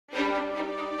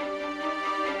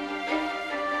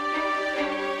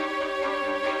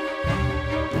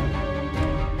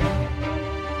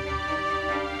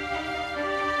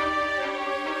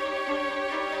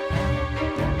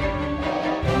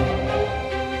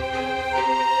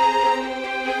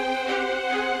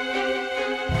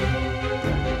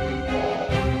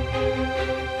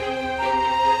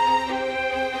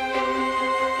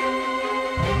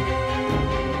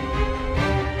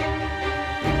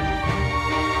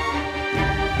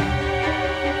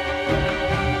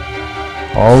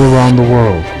All around the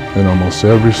world, in almost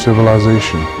every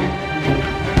civilization,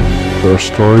 there are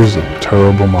stories of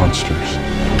terrible monsters.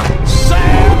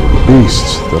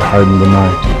 Beasts that hide in the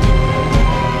night,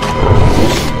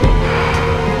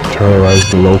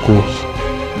 terrorize the locals,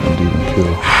 and even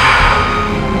kill.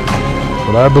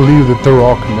 But I believe that they're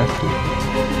all connected.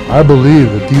 I believe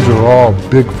that these are all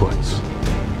Bigfoots,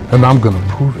 and I'm gonna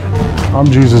prove it. I'm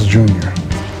Jesus Jr.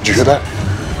 Did you hear that?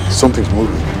 Something's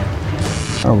moving.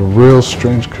 I have a real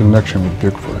strange connection with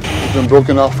Bigfoot. It's been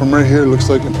broken off from right here. Looks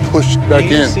like it pushed back in.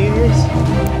 Do you see these?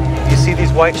 Do you see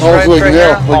these white Oh, stripes it's like right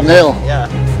nail, now? like nail. Yeah.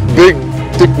 Big,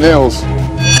 thick nails. You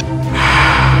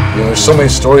know, there's so many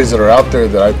stories that are out there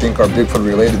that I think are Bigfoot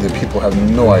related that people have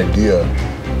no idea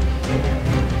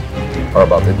are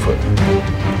about Bigfoot.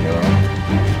 You know,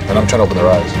 and I'm trying to open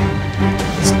their eyes.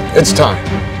 It's time.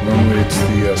 Normally it's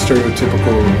the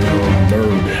stereotypical,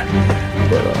 nerd,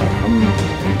 but I'm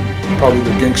probably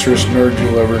the gangsterest nerd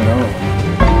you'll ever know.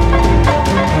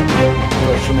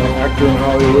 Professional actor in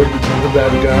Hollywood, the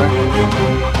bad guy.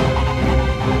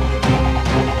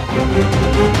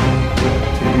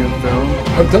 TV and film.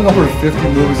 I've done over 50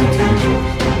 movies and TV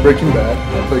shows. Breaking Bad,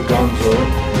 I played Gonzo,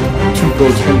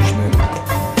 Tuco's henchman.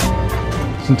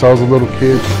 Since I was a little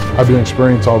kid, I've been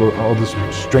experiencing all this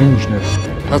strangeness.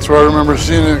 That's where I remember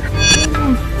seeing it.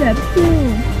 Oh, step two.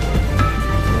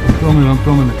 I'm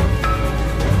filming it.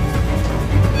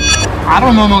 I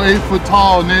don't know no 8 foot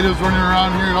tall natives running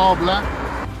around here in all black.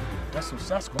 That's some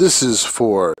Sasquatch. This is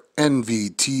for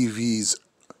NVTV's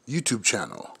YouTube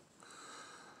channel.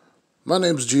 My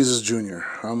name's Jesus Jr.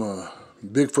 I'm a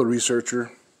Bigfoot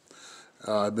researcher.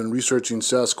 I've been researching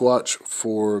Sasquatch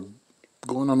for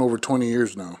going on over 20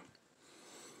 years now.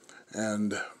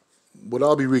 And what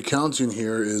I'll be recounting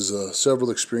here is several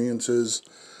experiences.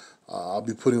 I'll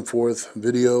be putting forth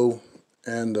video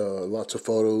and lots of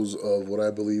photos of what I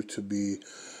believe to be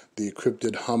the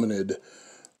cryptid hominid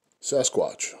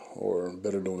Sasquatch, or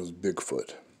better known as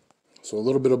Bigfoot. So a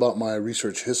little bit about my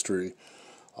research history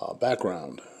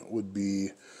background would be,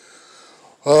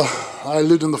 I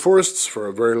lived in the forests for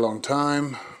a very long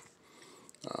time.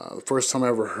 The first time I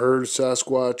ever heard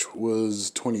Sasquatch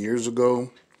was 20 years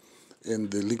ago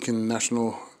in the Lincoln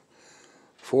National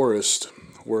Forest,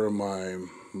 where my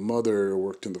mother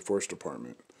worked in the forest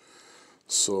department.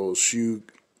 So she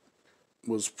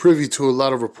was privy to a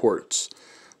lot of reports,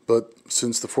 but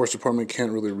since the forest department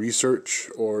can't really research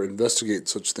or investigate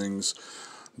such things,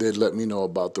 they'd let me know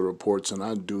about the reports and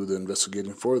I'd do the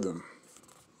investigating for them.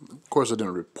 Of course I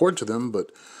didn't report to them,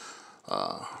 but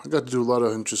I got to do a lot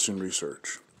of interesting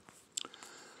research.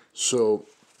 So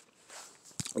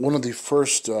one of the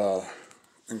first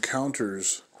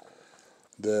encounters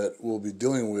that we'll be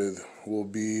dealing with will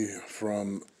be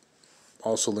from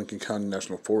also Lincoln County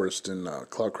National Forest in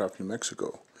Cloudcraft, New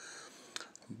Mexico.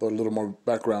 But a little more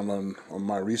background on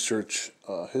my research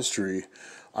history.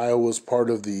 I was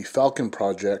part of the Falcon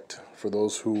Project, for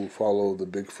those who follow the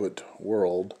Bigfoot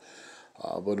world,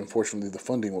 but unfortunately the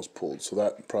funding was pulled, so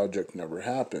that project never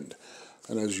happened.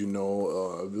 And as you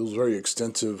know, it was a very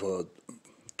extensive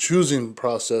choosing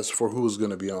process for who was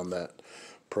going to be on that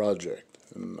project,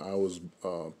 and I was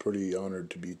pretty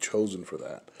honored to be chosen for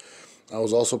that. I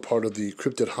was also part of the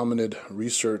cryptid hominid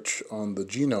research on the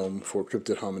genome for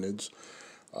cryptid hominids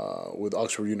with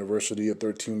Oxford University, a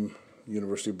 13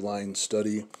 university blind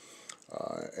study,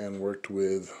 and worked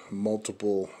with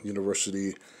multiple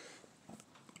university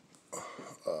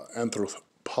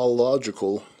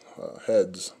anthropological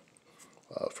heads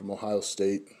from Ohio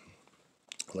State,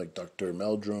 like Dr.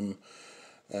 Meldrum,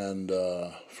 and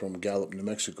from Gallup, New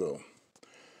Mexico,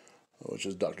 which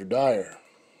is Dr. Dyer.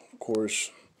 Of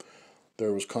course,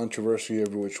 there was controversy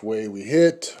every which way we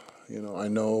hit. You know, I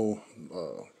know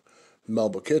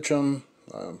Melba Kitchum,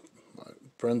 I'm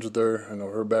friends with her. I know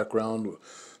her background,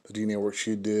 the DNA work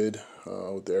she did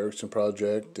with the Erickson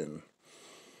Project, and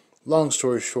long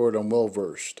story short, I'm well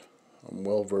versed.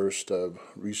 I've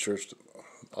researched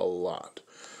a lot.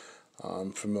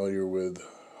 I'm familiar with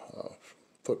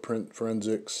footprint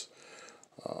forensics,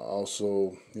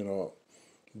 also,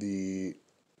 the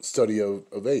study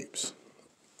of apes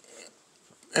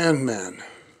and man,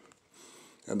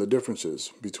 and the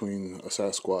differences between a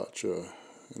Sasquatch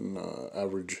and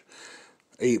average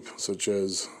ape, such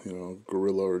as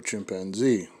gorilla or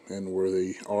chimpanzee, and where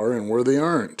they are and where they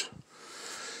aren't.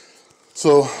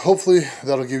 So hopefully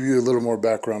that'll give you a little more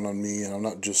background on me, and I'm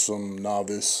not just some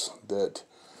novice that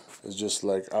is just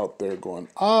like out there going,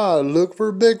 look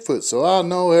for Bigfoot, so I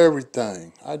know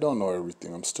everything. I don't know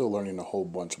everything. I'm still learning a whole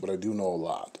bunch, but I do know a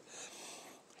lot.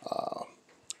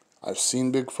 I've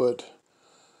seen Bigfoot.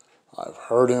 I've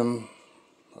heard him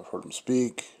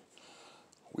speak.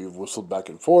 We've whistled back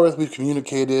and forth. We've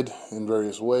communicated in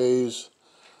various ways.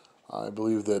 I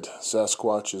believe that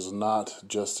Sasquatch is not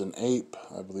just an ape.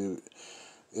 I believe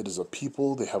it is a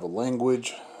people. They have a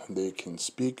language. They can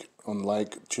speak,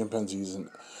 unlike chimpanzees and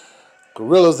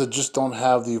gorillas that just don't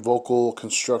have the vocal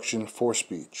construction for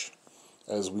speech,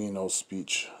 as we know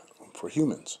speech for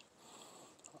humans.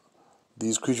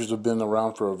 These creatures have been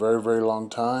around for a very, very long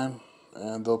time,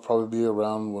 and they'll probably be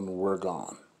around when we're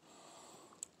gone.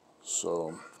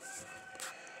 So,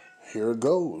 here it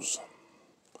goes.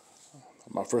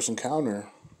 My first encounter,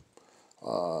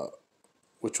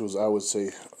 which was, I would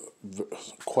say,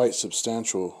 quite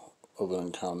substantial of an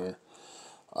encounter,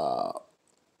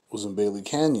 was in Bailey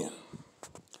Canyon.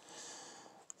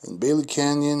 In Bailey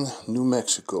Canyon, New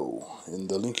Mexico, in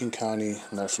the Lincoln County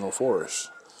National Forest.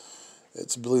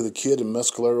 It's Billy the Kid and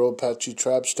Mescalero Apache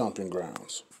tribe stomping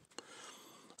grounds.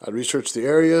 I researched the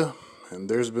area, and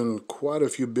there's been quite a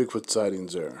few Bigfoot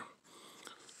sightings there.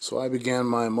 So I began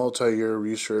my multi-year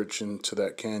research into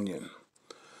that canyon.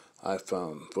 I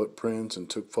found footprints and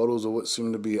took photos of what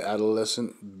seemed to be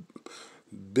adolescent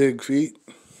big feet,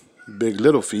 big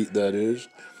little feet that is,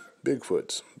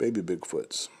 Bigfoots, baby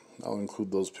Bigfoots. I'll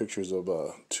include those pictures of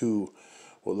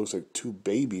what looks like two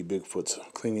baby Bigfoots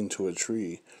clinging to a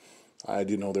tree. I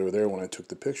didn't know they were there when I took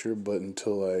the picture, but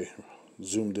until I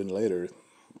zoomed in later,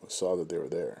 I saw that they were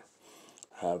there.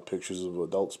 I have pictures of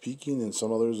adults peeking, and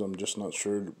some others I'm just not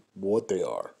sure what they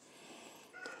are.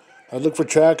 I look for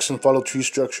tracks and follow tree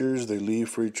structures. They leave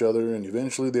for each other, and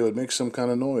eventually they would make some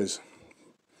kind of noise,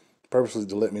 purposely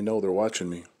to let me know they're watching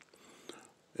me.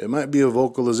 It might be a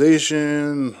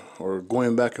vocalization or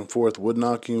going back and forth wood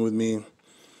knocking with me.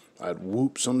 I'd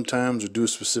whoop sometimes or do a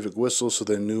specific whistle so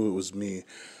they knew it was me.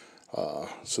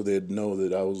 So they'd know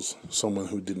that I was someone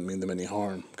who didn't mean them any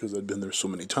harm because I'd been there so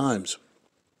many times.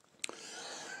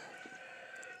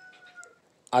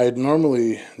 I'd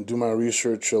normally do my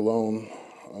research alone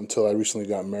until I recently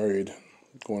got married,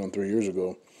 going on 3 years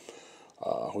ago.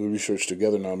 We research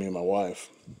together now, me and my wife.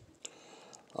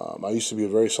 I used to be a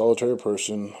very solitary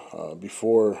person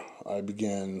before I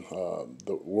began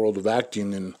the world of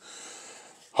acting in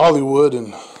Hollywood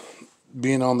and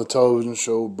being on the television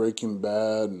show Breaking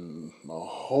Bad and a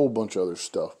whole bunch of other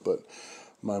stuff. But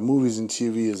my movies and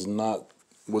TV is not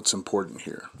what's important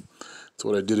here. It's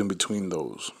what I did in between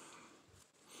those.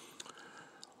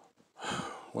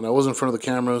 When I was in front of the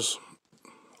cameras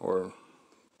or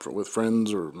with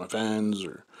friends or my fans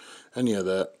or any of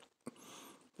that,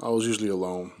 I was usually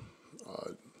alone.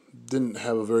 Didn't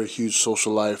have a very huge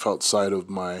social life outside of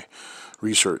my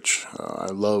research. I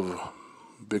love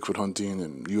Bigfoot hunting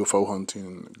and UFO hunting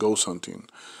and ghost hunting.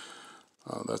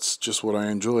 That's just what I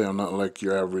enjoy. I'm not like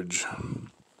your average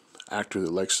actor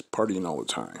that likes partying all the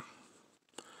time.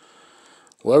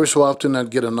 Well, every so often I'd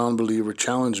get a non-believer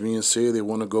challenge me and say they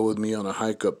want to go with me on a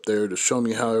hike up there to show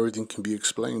me how everything can be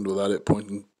explained without it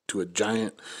pointing to a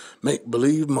giant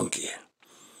make-believe monkey.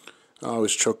 I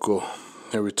always chuckle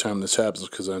every time this happens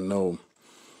because I know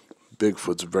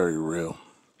Bigfoot's very real.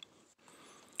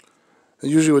 It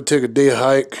usually would take a day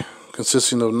hike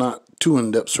consisting of not too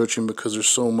in-depth searching because there's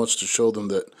so much to show them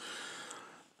that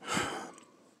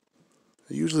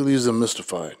it usually leaves them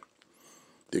mystified.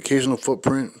 The occasional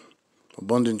footprint,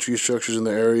 abundant tree structures in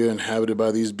the area inhabited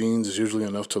by these beings is usually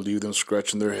enough to leave them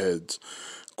scratching their heads,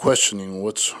 questioning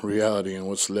what's reality and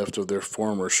what's left of their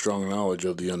former strong knowledge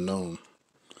of the unknown.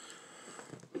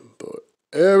 But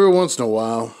every once in a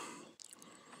while,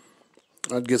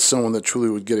 I'd get someone that truly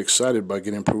would get excited by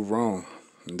getting proved wrong,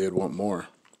 and they'd want more.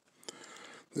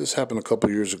 This happened a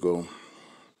couple years ago.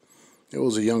 It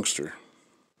was a youngster.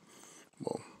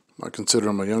 Well, I consider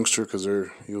him a youngster because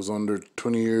he was under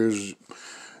 20 years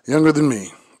younger than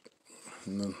me.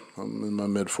 And then I'm in my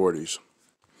mid-40s.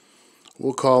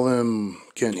 We'll call him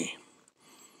Kenny.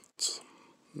 It's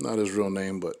not his real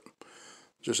name, but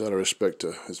just out of respect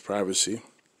to his privacy,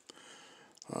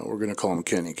 we're going to call him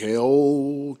Kenny. Okay,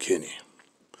 old Kenny.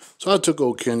 So I took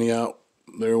old Kenny out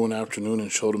there one afternoon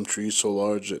and showed him trees so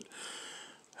large that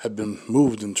had been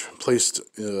moved and placed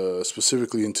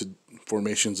specifically into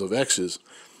formations of X's.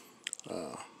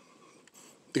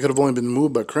 They could have only been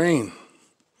moved by crane.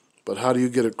 But how do you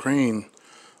get a crane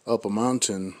up a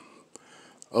mountain,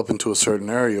 up into a certain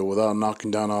area without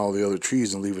knocking down all the other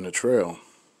trees and leaving a trail?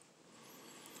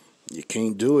 You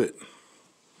can't do it.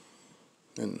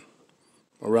 And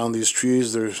around these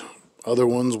trees, there's other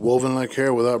ones woven like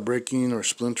hair without breaking or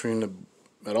splintering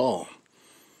at all.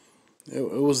 It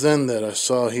was then that I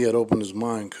saw he had opened his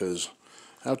mind, because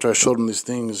after I showed him these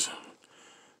things,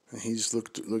 he just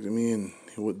looked at me and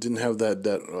he didn't have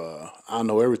that I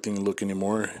know everything look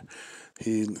anymore.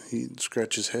 he'd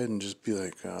scratch his head and just be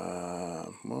like,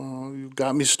 well, you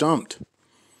got me stumped.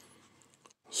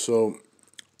 So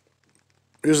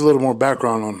here's a little more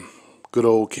background on good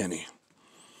old Kenny.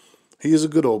 He is a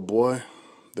good old boy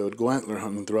that would go antler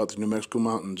hunting throughout the New Mexico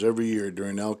mountains every year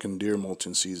during elk and deer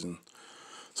molting season.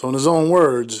 So in his own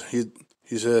words, he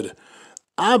said,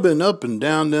 "I've been up and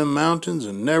down them mountains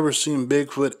and never seen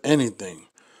Bigfoot anything.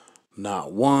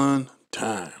 Not one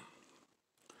time."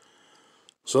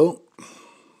 So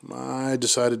I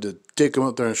decided to take him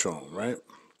up there and show him, right?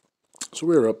 So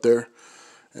we were up there,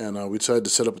 and we decided to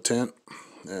set up a tent.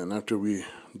 And after we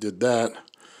did that,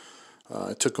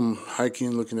 I took him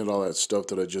hiking, looking at all that stuff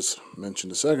that I just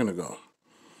mentioned a second ago.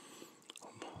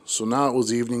 So now it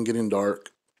was evening, getting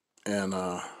dark, and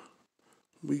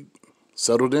we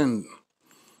settled in,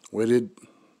 waited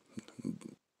a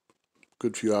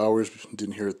good few hours,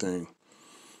 didn't hear a thing.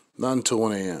 Not until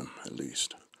 1 a.m. at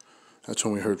least. That's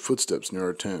when we heard footsteps near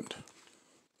our tent.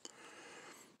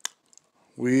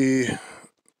 What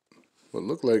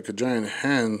looked like a giant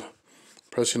hand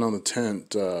pressing on the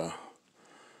tent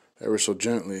ever so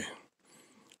gently,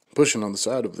 pushing on the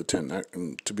side of the tent,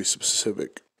 to be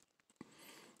specific.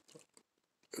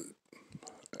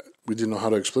 We didn't know how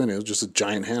to explain it. It was just a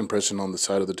giant hand pressing on the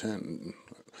side of the tent.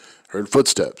 Heard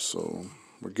footsteps, so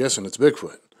we're guessing it's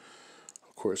Bigfoot.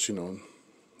 Of course,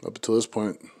 up until this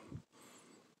point,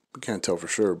 we can't tell for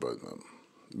sure, but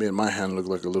me and my hand looked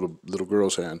like a little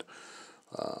girl's hand,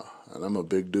 and I'm a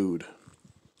big dude.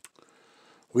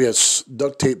 We had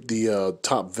duct taped the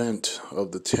top vent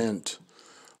of the tent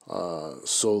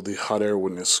so the hot air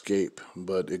wouldn't escape,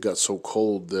 but it got so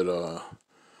cold that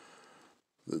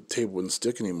the tape wouldn't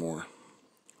stick anymore.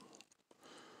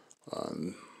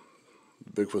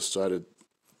 Bigfoot decided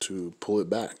to pull it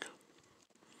back.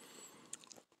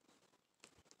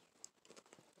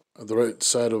 At the right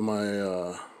side of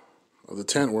of the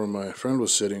tent where my friend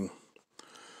was sitting,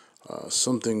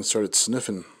 something started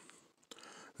sniffing.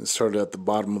 It started at the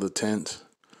bottom of the tent,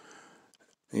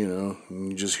 and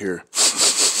you just hear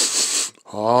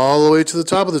all the way to the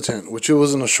top of the tent, which it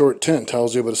wasn't a short tent. I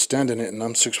was able to stand in it, and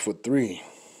I'm 6'3".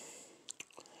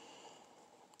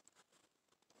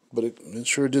 But it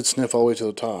sure did sniff all the way to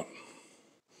the top.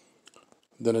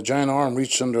 Then a giant arm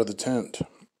reached under the tent,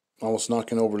 almost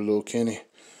knocking over little Kenny,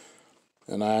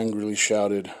 and I angrily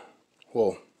shouted,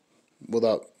 well,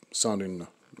 without sounding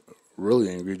really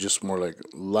angry, just more like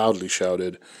loudly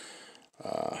shouted.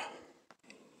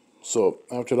 So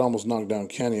after it almost knocked down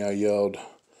Kenny, I yelled,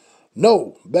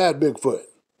 "No, bad Bigfoot!"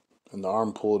 And the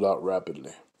arm pulled out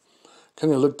rapidly.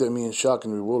 Kenny looked at me in shock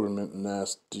and bewilderment and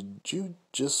asked, "Did you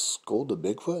just scold a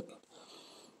Bigfoot?"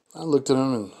 I looked at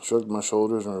him and shrugged my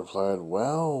shoulders and replied,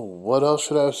 "Well, what else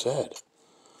should I have said?"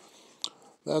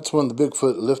 That's when the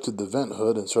Bigfoot lifted the vent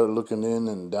hood and started looking in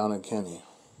and down at Kenny.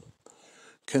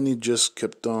 Kenny just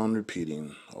kept on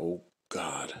repeating, "Oh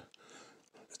God,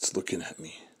 it's looking at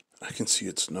me. I can see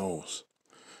its nose.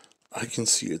 I can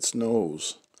see its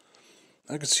nose."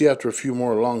 I could see after a few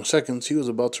more long seconds he was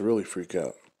about to really freak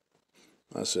out.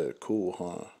 I said, "Cool,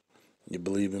 huh? You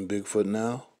believe in Bigfoot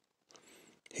now?"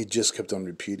 He just kept on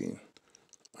repeating,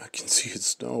 "I can see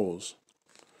its nose."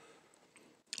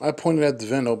 I pointed at the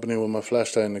vent opening with my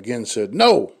flashlight and again said,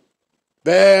 "No!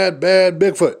 Bad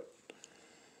Bigfoot!"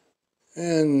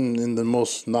 And in the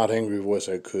most not angry voice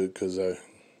I could, because I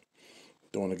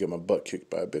don't want to get my butt kicked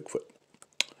by a Bigfoot.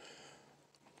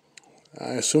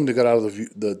 I assumed it got out of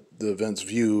the vent's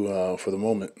view for the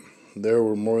moment. There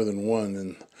were more than one,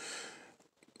 and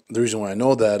the reason why I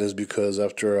know that is because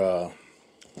after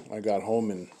I got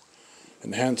home and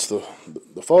enhanced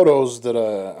the photos that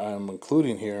I'm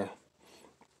including here,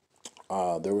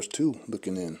 there was two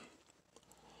looking in.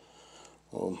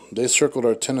 Well, they circled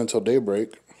our tent until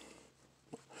daybreak.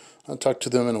 I talked to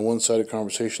them in a one-sided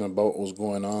conversation about what was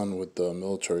going on with the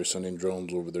military sending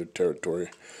drones over their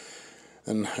territory.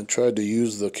 And I tried to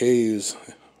use the caves,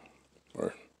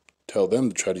 or tell them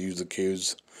to try to use the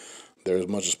caves there as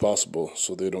much as possible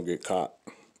so they don't get caught.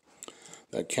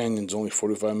 That canyon's only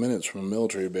 45 minutes from a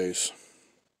military base.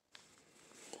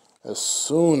 As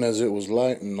soon as it was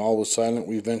light and all was silent,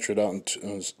 we ventured out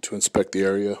to inspect the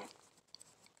area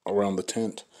around the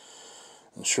tent.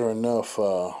 And sure enough,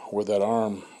 where that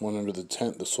arm went under the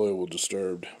tent, the soil was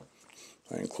disturbed.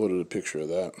 I included a picture of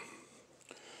that.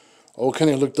 Old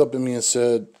Kenny looked up at me and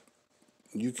said,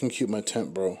 "You can keep my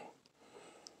tent, bro.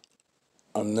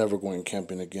 I'm never going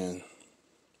camping again."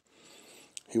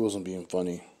 He wasn't being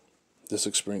funny. This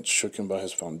experience shook him by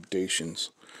his foundations.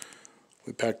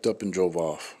 We packed up and drove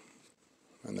off.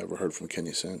 I never heard from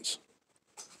Kenny since.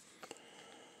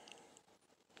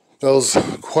 That was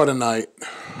quite a night.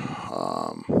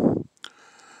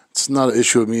 not an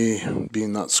issue of me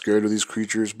being not scared of these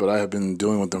creatures, but I have been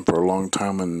dealing with them for a long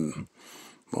time, and,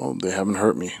 well, they haven't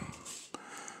hurt me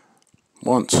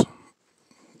once.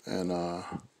 And I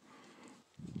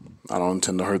don't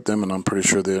intend to hurt them, and I'm pretty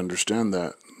sure they understand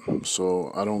that.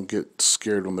 So I don't get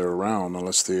scared when they're around,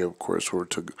 unless they, of course, were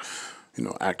to,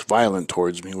 act violent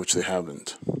towards me, which they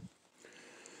haven't.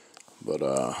 But,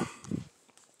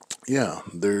 yeah,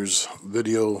 there's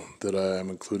video that I am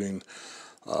including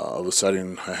of a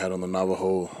sighting I had on the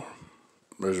Navajo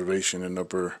reservation in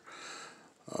Upper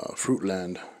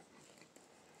Fruitland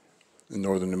in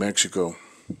northern New Mexico.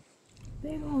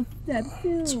 Big old step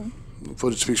too. The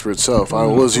footage speaks for itself. I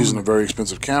was using a very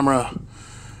expensive camera,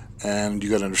 and you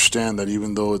got to understand that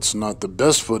even though it's not the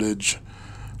best footage,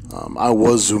 I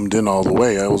was zoomed in all the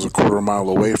way. I was a quarter mile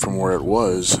away from where it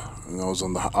was, and I was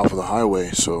off of the highway.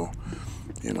 So,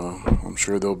 I'm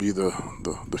sure there'll be the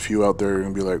few out there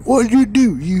and be like, "What'd you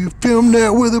do? You filmed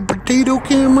that with a potato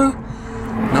camera?"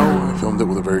 No, I filmed it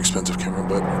with a very expensive camera,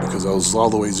 but because I was all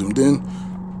the way zoomed in,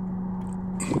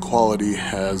 quality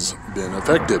has been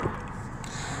affected.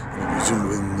 And if you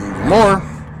zoom in even more,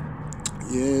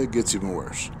 yeah, it gets even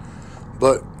worse.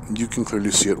 But you can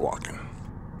clearly see it walking.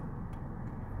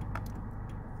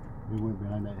 We went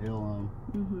behind that hill.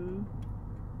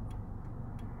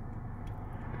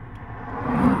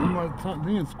 I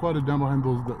think it's squatted down behind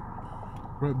those,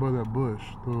 right by that bush.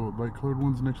 The light colored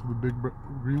ones next to the big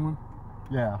green one.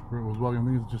 Yeah. Where it was walking. I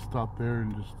think it's just stopped there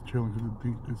and just chilling because I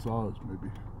think it saw us,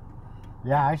 maybe.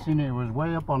 Yeah, I seen it. It was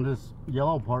way up on this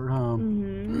yellow part, huh?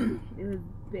 It was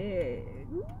big.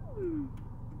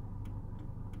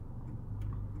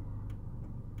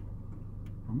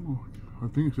 I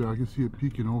think so. I can see it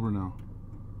peeking over now.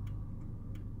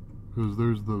 Because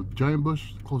there's the giant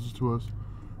bush closest to us,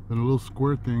 then a little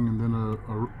square thing, and then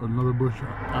another bush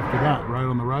after that, right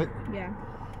on the right. Yeah.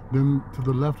 Then to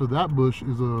the left of that bush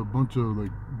is a bunch of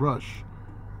like brush,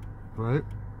 right?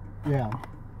 Yeah.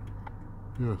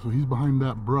 Yeah, so he's behind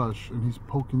that brush and he's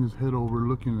poking his head over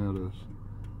looking at us.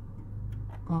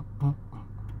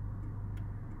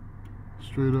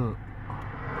 Straight up.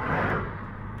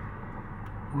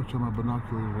 I wish I had my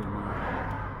binoculars right now.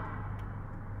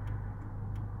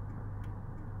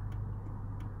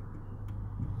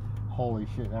 Holy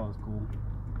shit, that was cool.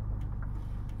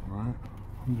 Alright.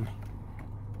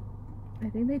 I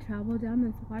think they travel down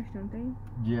this wash, don't they?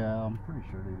 Yeah, I'm pretty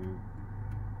sure they do.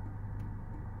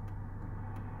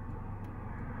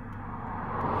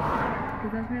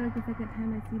 Because that's probably like the second time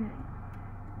I've seen it.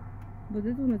 But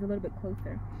this one was a little bit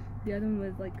closer. The other one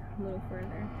was like a little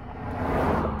further.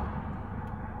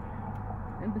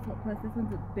 And plus this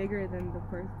one's bigger than the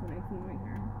first one I've seen right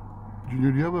here.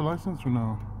 Junior, do you have a license or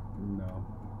no? No.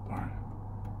 Darn.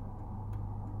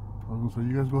 I was gonna say,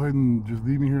 you guys go ahead and just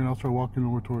leave me here and I'll start walking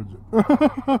over towards it.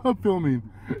 Filming.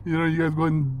 You guys go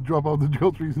ahead and drop out the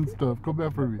jail trees and stuff. Come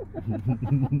back for me.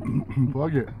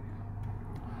 Plug it.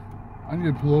 I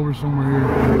need to pull over somewhere here.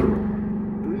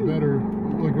 Better,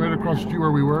 like right across the street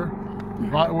where we were.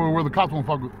 Right where the cops won't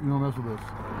mess with us.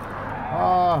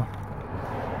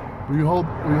 Will you hold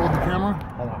the camera?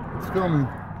 Hold on. It's filming.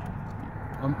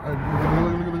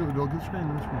 Look at the screen,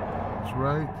 It's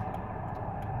right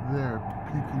there,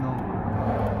 peeking over.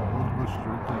 Those bushes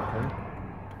right there, okay?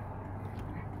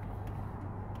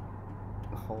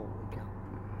 Holy cow.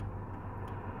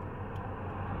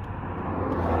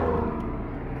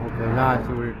 Okay, now I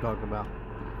see what you're talking about.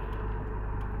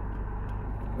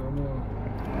 Come on.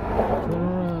 Turn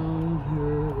around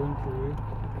here eventually.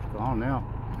 It's gone now.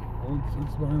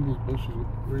 It's behind those bushes,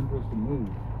 we're supposed to move.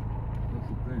 That's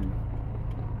the thing.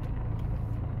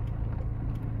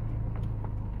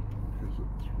 Okay, so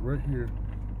it's right here.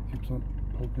 Keeps on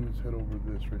poking his head over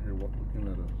this right here, looking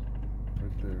at us.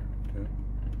 Right there, okay?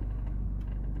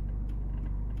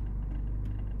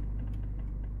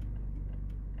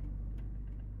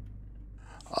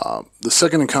 The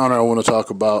second encounter I want to talk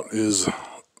about is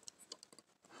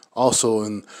also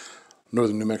in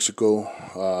northern New Mexico,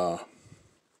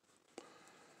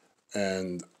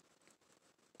 and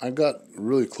I got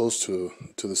really close to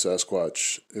the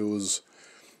Sasquatch. It was,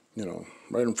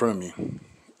 right in front of me,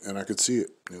 and I could see it.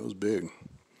 It was big.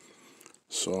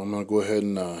 So I'm going to go ahead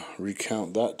and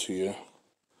recount that to you.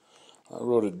 I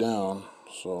wrote it down,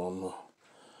 so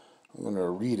I'm going to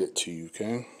read it to you,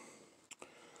 okay?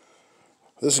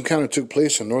 This encounter took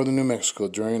place in northern New Mexico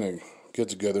during a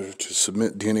get-together to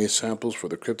submit DNA samples for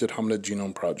the Cryptid Hominid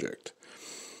Genome Project.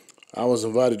 I was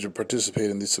invited to participate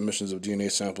in these submissions of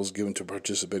DNA samples given to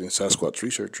participating Sasquatch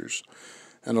researchers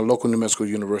and a local New Mexico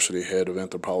University head of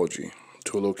anthropology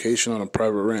to a location on a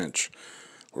private ranch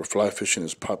where fly fishing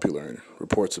is popular and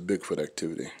reports of Bigfoot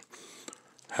activity.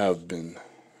 have been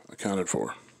accounted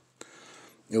for.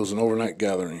 It was an overnight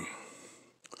gathering.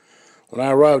 When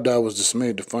I arrived, I was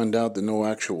dismayed to find out that no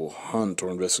actual hunt or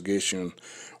investigation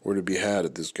were to be had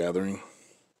at this gathering.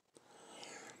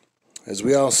 As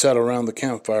we all sat around the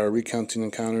campfire recounting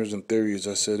encounters and theories,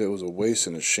 I said it was a waste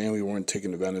and a shame we weren't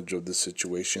taking advantage of this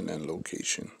situation and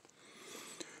location.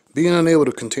 Being unable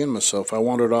to contain myself, I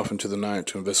wandered off into the night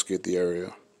to investigate the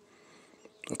area.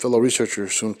 A fellow researcher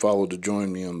soon followed to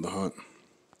join me on the hunt.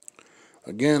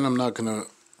 Again, I'm not going to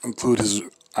include his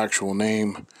actual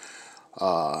name,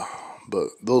 but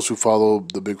those who follow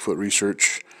the Bigfoot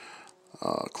research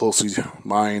closely,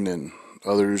 mine and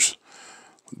others,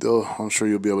 I'm sure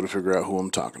you'll be able to figure out who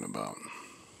I'm talking about.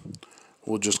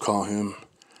 We'll just call him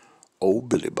Old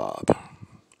Billy Bob.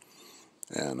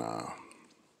 And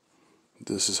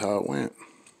this is how it went.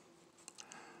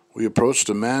 We approached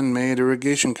a man-made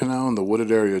irrigation canal in the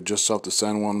wooded area just off the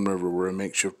San Juan River, where a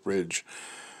makeshift bridge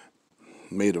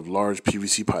made of large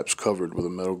PVC pipes covered with a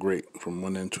metal grate from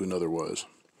one end to another was.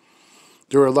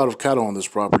 There were a lot of cattle on this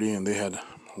property, and they had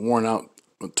worn out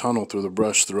a tunnel through the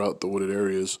brush throughout the wooded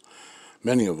areas,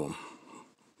 many of them.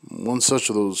 One such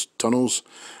of those tunnels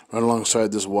right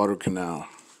alongside this water canal.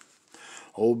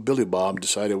 Old Billy Bob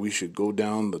decided we should go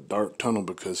down the dark tunnel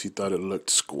because he thought it looked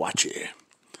squatchy.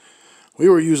 We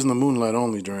were using the moonlight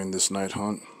only during this night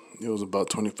hunt. It was about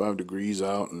 25 degrees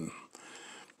out and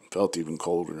felt even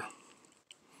colder.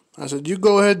 I said, "You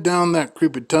go ahead down that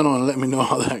creepy tunnel and let me know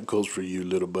how that goes for you,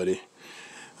 little buddy.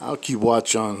 I'll keep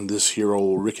watch on this here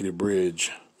old rickety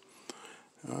bridge."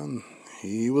 And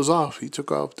he was off. He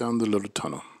took off down the little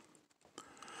tunnel.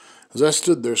 As I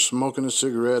stood there smoking a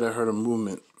cigarette, I heard a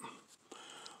movement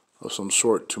of some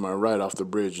sort to my right off the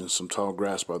bridge and some tall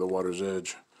grass by the water's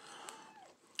edge.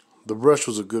 The brush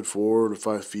was a good 4 to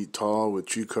 5 feet tall, with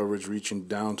tree coverage reaching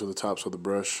down to the tops of the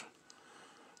brush.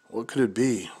 What could it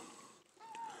be?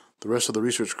 The rest of the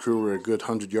research crew were a good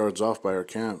 100 yards off by our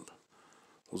camp.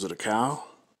 Was it a cow?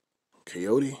 A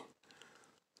coyote?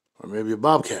 Or maybe a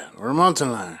bobcat or a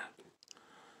mountain lion?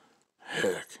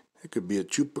 Heck, it could be a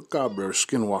chupacabra or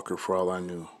skinwalker for all I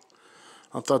knew.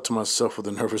 I thought to myself with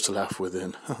a nervous laugh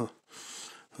within.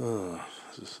 Oh,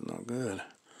 this is not good.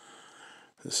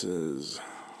 This is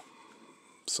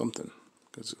something,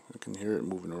 because I can hear it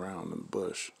moving around in the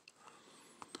bush.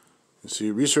 You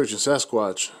see, researching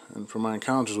Sasquatch, and from my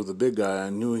encounters with the big guy, I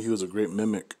knew he was a great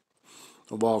mimic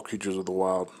of all creatures of the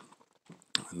wild.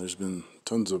 And there's been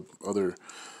tons of other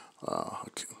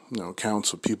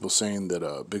accounts of people saying that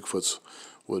Bigfoots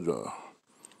would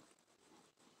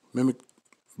mimic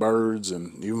birds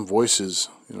and even voices,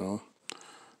 and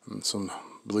some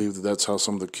believe that that's how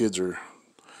some of the kids are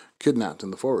kidnapped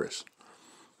in the forest,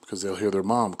 because they'll hear their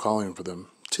mom calling for them.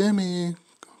 "Timmy,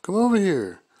 come over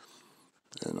here."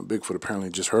 And a Bigfoot apparently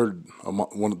just heard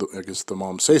the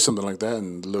mom say something like that,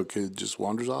 and the little kid just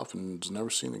wanders off and is never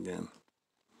seen again.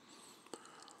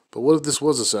 But what if this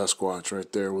was a Sasquatch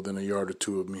right there within a yard or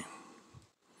two of me?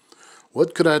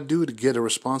 What could I do to get a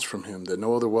response from him that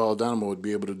no other wild animal would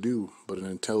be able to do, but an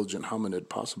intelligent hominid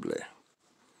possibly?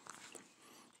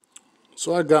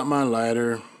 So I got my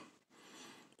lighter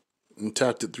and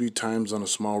tapped it 3 times on a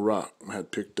small rock I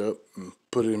had picked up and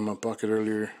put it in my pocket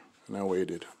earlier, and I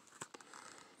waited.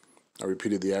 I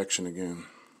repeated the action again.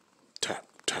 Tap,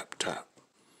 tap, tap.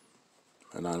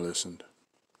 And I listened.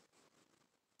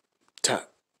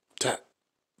 Tap, tap.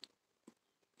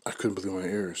 I couldn't believe my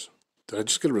ears. Did I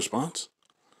just get a response?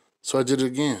 So I did it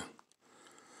again.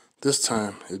 This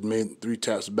time, it made 3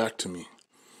 taps back to me.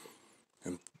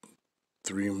 And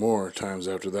 3 more times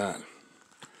after that.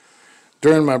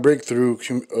 During my breakthrough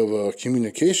of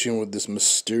communication with this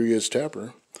mysterious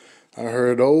tapper, I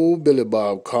heard old Billy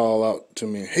Bob call out to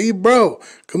me, "Hey bro,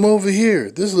 come over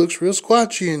here. This looks real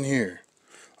squatchy in here.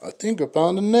 I think I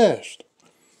found a nest."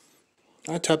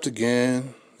 I tapped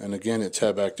again, and again it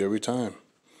tapped back every time.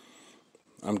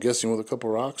 I'm guessing with a couple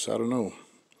rocks, I don't know.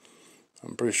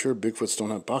 I'm pretty sure Bigfoots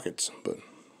don't have pockets, but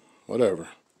whatever.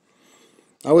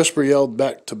 I yelled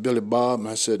back to Billy Bob, and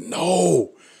I said,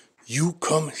 "No, you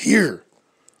come here.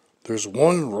 There's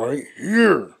one right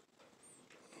here."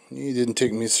 He didn't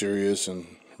take me serious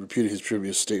and repeated his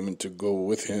previous statement to go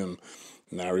with him.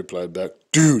 And I replied back,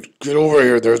 "Dude, get over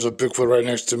here. There's a Bigfoot right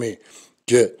next to me.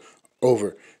 Get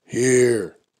over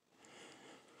here."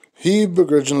 He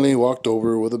begrudgingly walked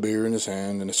over with a beer in his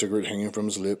hand and a cigarette hanging from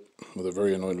his lip, with a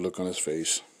very annoyed look on his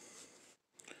face.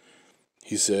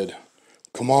 He said,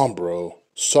 "Come on, bro.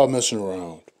 Stop messing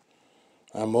around."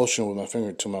 I motioned with my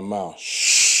finger to my mouth,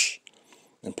 "Shh,"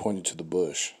 and pointed to the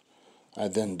bush. I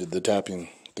then did the tapping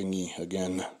thingy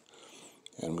again,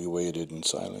 and we waited in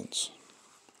silence.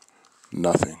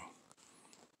 Nothing.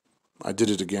 I did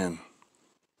it again.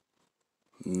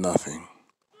 Nothing.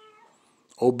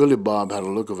 Old Billy Bob had a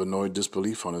look of annoyed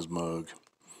disbelief on his mug.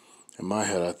 In my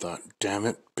head, I thought, damn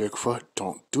it, Bigfoot,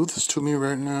 don't do this to me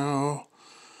right now.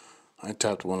 I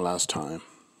tapped one last time.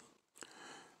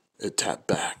 It tapped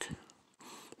back.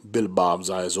 Billy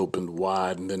Bob's eyes opened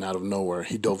wide, and then out of nowhere,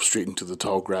 he dove straight into the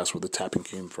tall grass where the tapping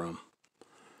came from.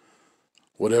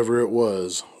 Whatever it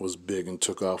was big and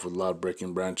took off with loud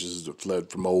breaking branches as it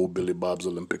fled from old Billy Bob's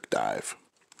Olympic dive.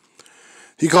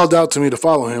 He called out to me to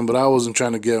follow him, but I wasn't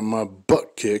trying to get my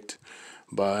butt kicked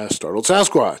by a startled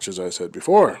Sasquatch, as I said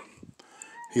before.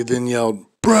 He then yelled,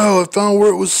 "Bro, I found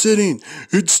where it was sitting.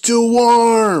 It's still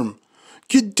warm.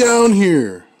 Get down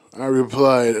here." I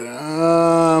replied,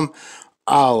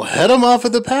 I'll head him off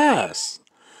at the pass.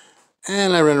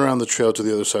 And I ran around the trail to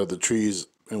the other side of the trees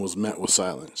and was met with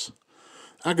silence.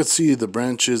 I could see the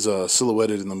branches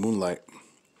silhouetted in the moonlight.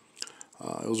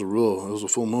 It was a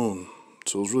full moon,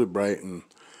 so it was really bright, and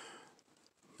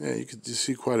yeah, you could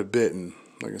see quite a bit. And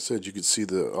like I said, you could see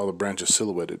all the branches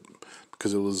silhouetted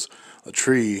because it was a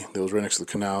tree that was right next to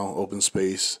the canal, open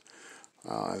space,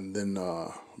 and then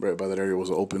right by that area was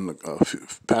an open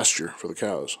pasture for the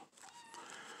cows.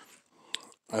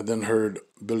 I then heard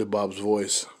Billy Bob's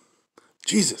voice.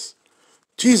 Jesus,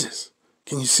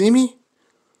 can you see me?"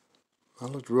 I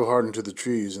looked real hard into the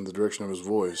trees in the direction of his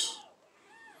voice.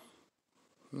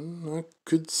 I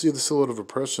could see the silhouette of a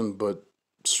person, but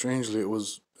strangely it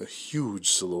was a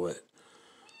huge silhouette,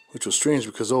 which was strange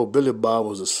because old Billy Bob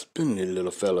was a spindly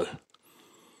little fella.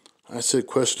 I said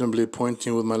questionably,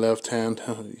 pointing with my left hand,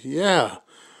 "Yeah,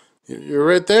 you're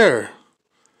right there."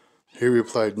 He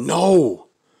replied, "No,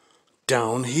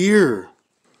 down here."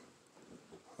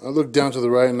 I looked down to the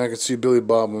right and I could see Billy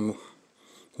Bob on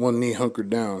one knee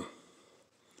hunkered down.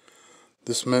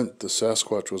 This meant the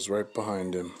Sasquatch was right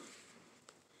behind him.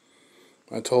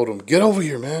 I told him, "Get over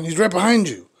here, man. He's right behind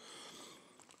you."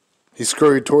 He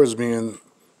scurried towards me and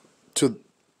to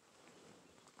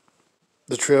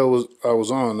the trail I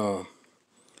was on.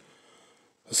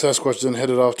 The Sasquatch then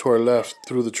headed off to our left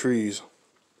through the trees.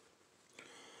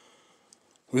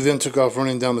 We then took off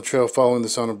running down the trail following the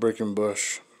sound of breaking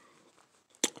brush.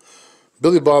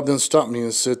 Billy Bob then stopped me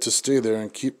and said to stay there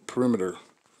and keep perimeter.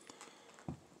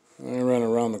 I ran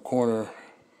around the corner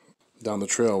down the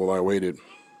trail while I waited.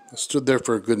 I stood there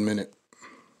for a good minute.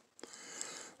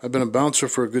 I've been a bouncer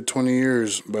for a good 20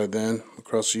 years by then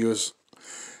across the U.S.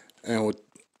 and would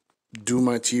do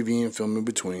my TV and film in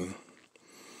between.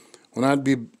 When I'd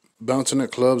be bouncing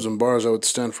at clubs and bars, I would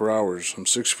stand for hours. I'm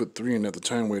 6'3" and at the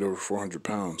time weighed over 400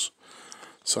 pounds.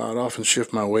 So I'd often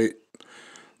shift my weight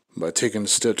by taking a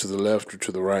step to the left or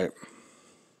to the right.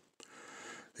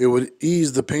 It would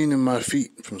ease the pain in my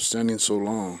feet from standing so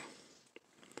long.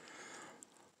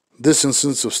 This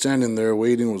instance of standing there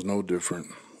waiting was no different.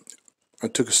 I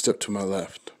took a step to my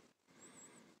left.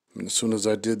 And as soon as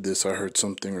I did this, I heard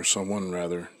something, or someone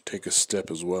rather, take a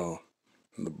step as well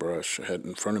in the brush ahead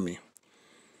in front of me.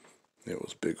 It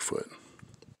was Bigfoot.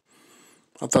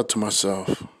 I thought to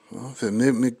myself, well, if it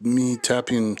mimicked me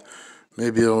tapping,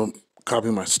 maybe it'll copy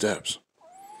my steps.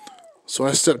 So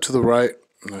I stepped to the right,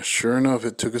 and sure enough,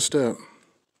 it took a step.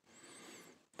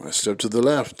 I stepped to the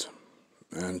left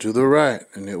and to the right,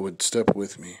 and it would step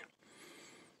with me.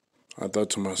 I thought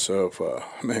to myself,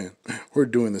 man, we're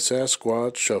doing the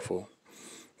Sasquatch shuffle,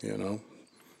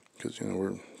 because,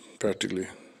 we're practically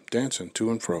dancing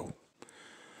to and fro.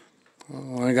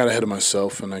 Well, I got ahead of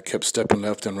myself, and I kept stepping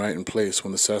left and right in place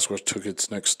when the Sasquatch took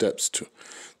its next steps.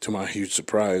 To my huge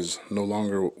surprise, no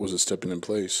longer was it stepping in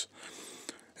place.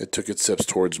 It took its steps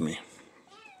towards me.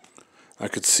 I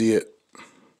could see it.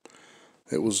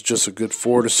 It was just a good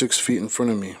 4 to 6 feet in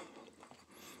front of me.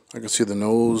 I could see the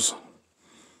nose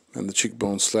and the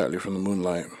cheekbones slightly from the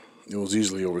moonlight. It was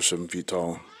easily over 7 feet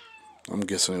tall. I'm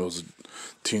guessing it was a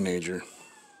teenager.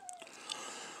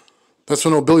 That's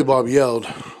when old Billy Bob yelled,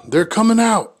 "They're coming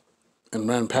out!" and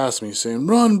ran past me saying,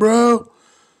 "Run, bro!"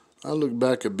 I looked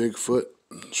back at Bigfoot,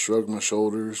 shrugged my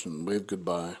shoulders, and waved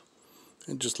goodbye.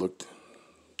 And just looked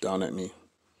down at me.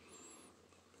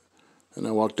 And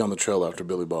I walked down the trail after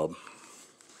Billy Bob.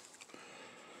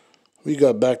 We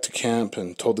got back to camp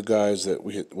and told the guys that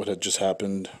what had just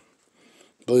happened.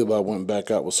 Billy Bob went back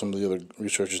out with some of the other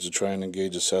researchers to try and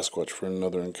engage a Sasquatch for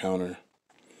another encounter.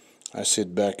 I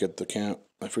stayed back at the camp.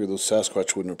 I figured those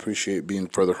Sasquatch wouldn't appreciate being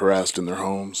further harassed in their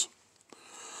homes.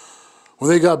 When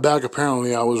they got back,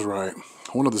 apparently I was right.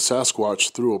 One of the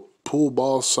Sasquatch threw a pool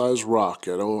ball-sized rock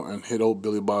and hit old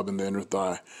Billy Bob in the inner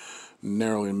thigh,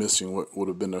 narrowly missing what would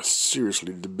have been a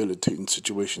seriously debilitating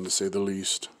situation, to say the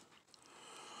least.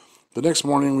 The next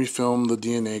morning, we filmed the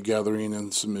DNA gathering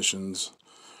and submissions.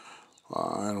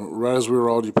 And right as we were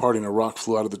all departing, a rock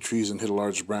flew out of the trees and hit a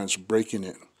large branch, breaking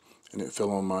it, and it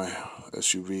fell on my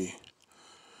SUV.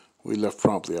 We left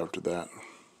promptly after that.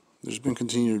 There's been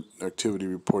continued activity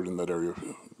reported in that area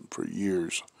for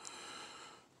years.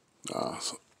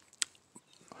 So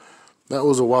that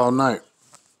was a wild night,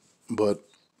 but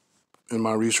in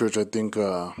my research, I think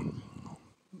all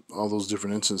those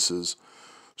different instances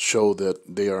show that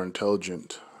they are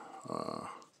intelligent.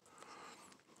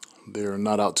 They are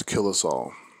not out to kill us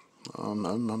all.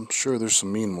 I'm sure there's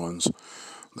some mean ones,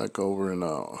 like over in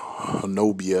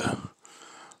Hanobia.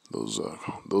 Those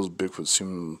Bigfoot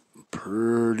seem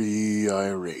pretty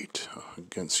irate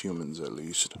against humans, at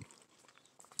least.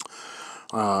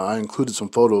 I included some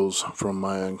photos from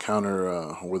my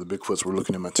encounter where the Bigfoots were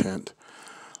looking in my tent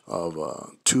of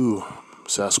two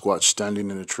Sasquatch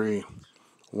standing in a tree.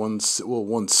 One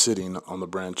sitting on the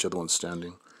branch, the other one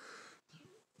standing.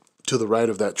 To the right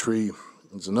of that tree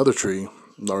is another tree,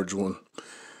 large one,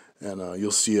 and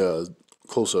you'll see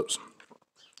close-ups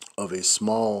of a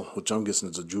small, which I'm guessing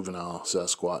is a juvenile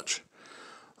Sasquatch,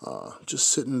 just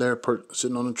sitting there,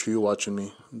 sitting on a tree watching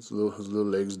me. His little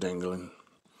legs dangling.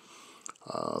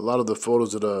 A lot of the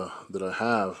photos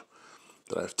that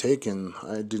I've taken,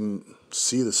 I didn't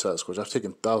see the Sasquatch. I've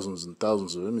taken thousands and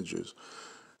thousands of images,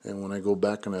 and when I go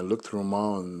back and I look through them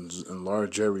all and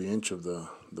enlarge every inch of the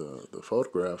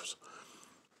photographs,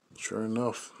 sure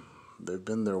enough, they've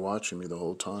been there watching me the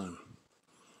whole time.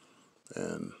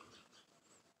 And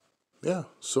yeah,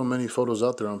 so many photos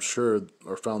out there, I'm sure,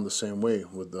 are found the same way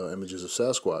with the images of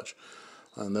Sasquatch.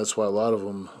 And that's why a lot of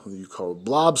them you call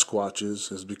blob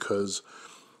squatches, is because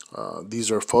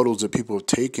these are photos that people have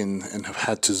taken and have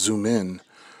had to zoom in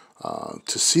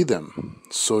to see them.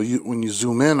 So when you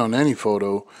zoom in on any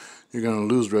photo, you're going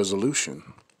to lose resolution.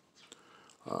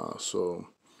 So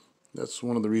that's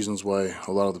one of the reasons why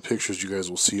a lot of the pictures you guys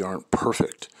will see aren't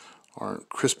perfect, aren't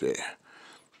crispy.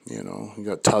 You know, you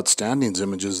got Todd Standing's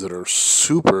images that are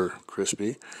super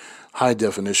crispy, high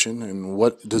definition, and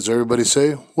what does everybody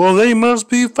say? Well, they must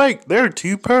be fake. They're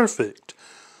too perfect.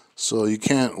 So you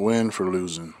can't win for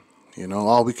losing. You know,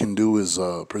 all we can do is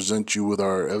present you with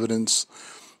our evidence,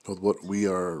 with what we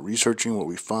are researching, what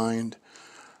we find.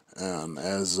 And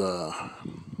as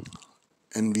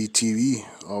NVTV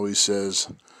always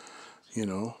says, you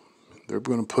know, they're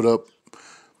going to put up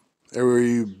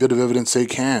every bit of evidence they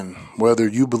can. Whether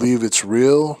you believe it's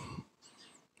real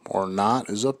or not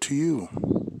is up to you.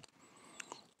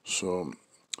 So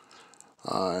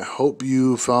I hope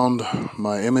you found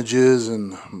my images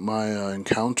and my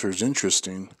encounters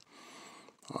interesting.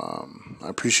 I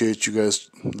appreciate you guys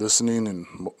listening and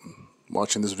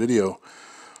watching this video.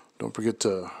 Don't forget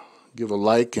to give a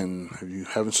like, and if you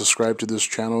haven't subscribed to this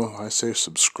channel, I say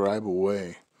subscribe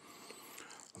away.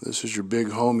 This is your big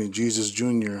homie, Jesus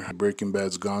Jr., Breaking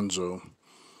Bad's Gonzo,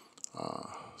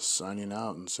 signing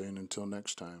out and saying until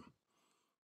next time.